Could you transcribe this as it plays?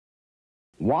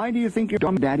Why do you think your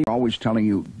dumb daddy always telling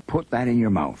you, put that in your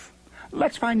mouth?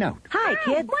 Let's find out. Hi,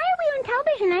 kids. Why are we on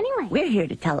television anyway? We're here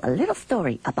to tell a little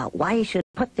story about why you should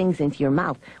put things into your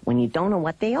mouth when you don't know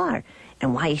what they are,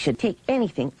 and why you should take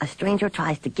anything a stranger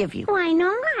tries to give you. Why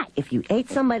not? If you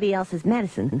ate somebody else's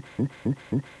medicine,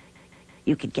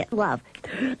 you could get love.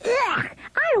 Ugh,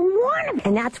 I don't want to.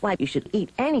 And that's why you should eat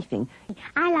anything.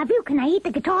 I love you. Can I eat the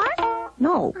guitar?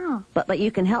 No, Oh. but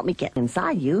you can help me get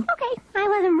inside you. Okay, I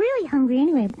wasn't really hungry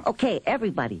anyway. Okay,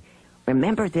 everybody,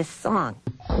 remember this song.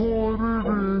 Put it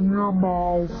in your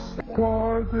mouth,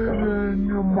 put it in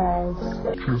your mouth.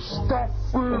 Just stuff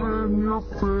it in your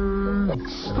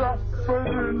face, stuff it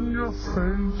in your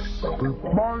face. It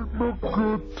might look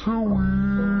good to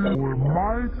eat, it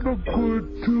might look good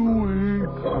to eat,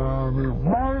 and it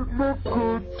might look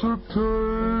good to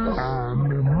taste,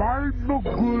 and it might look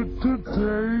good to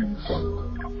taste.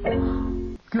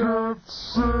 Get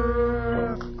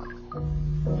sick,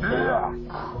 yuck.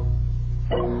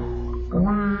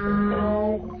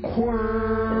 Real quick,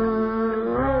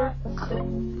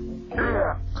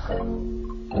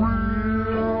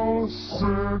 real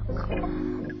sick,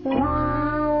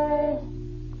 real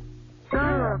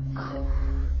ick.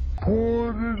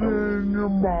 Put it in your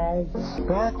mouth,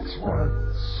 that's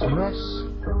right, sis.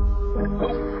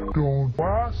 Don't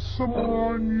pass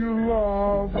someone you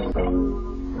love.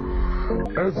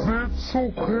 If it's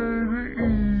okay to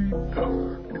eat,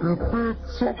 if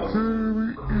it's okay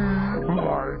to eat,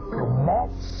 like a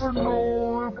muffin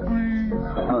or a bee,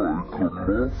 like a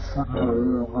muffin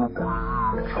or a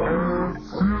bee. If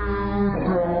you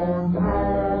don't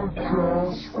know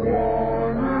just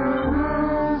what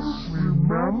it is,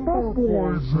 remember,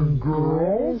 boys and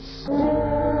girls, put it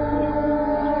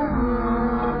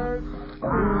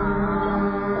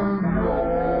in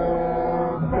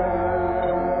your mouth.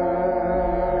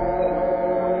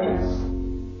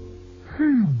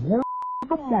 Hey, what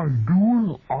am I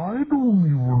doing? I don't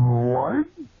even like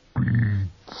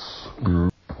beats.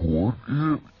 Put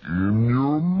it in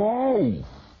your mouth.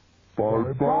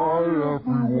 Bye-bye,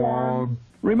 everyone.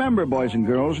 Remember, boys and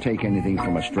girls, take anything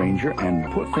from a stranger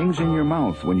and put things in your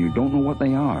mouth when you don't know what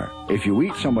they are. If you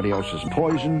eat somebody else's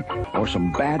poison, or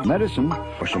some bad medicine,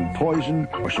 or some poison,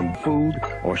 or some food,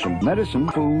 or some medicine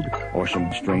food, or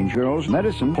some strange girl's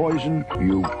medicine poison,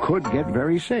 you could get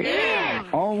very sick.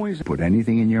 Always put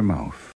anything in your mouth.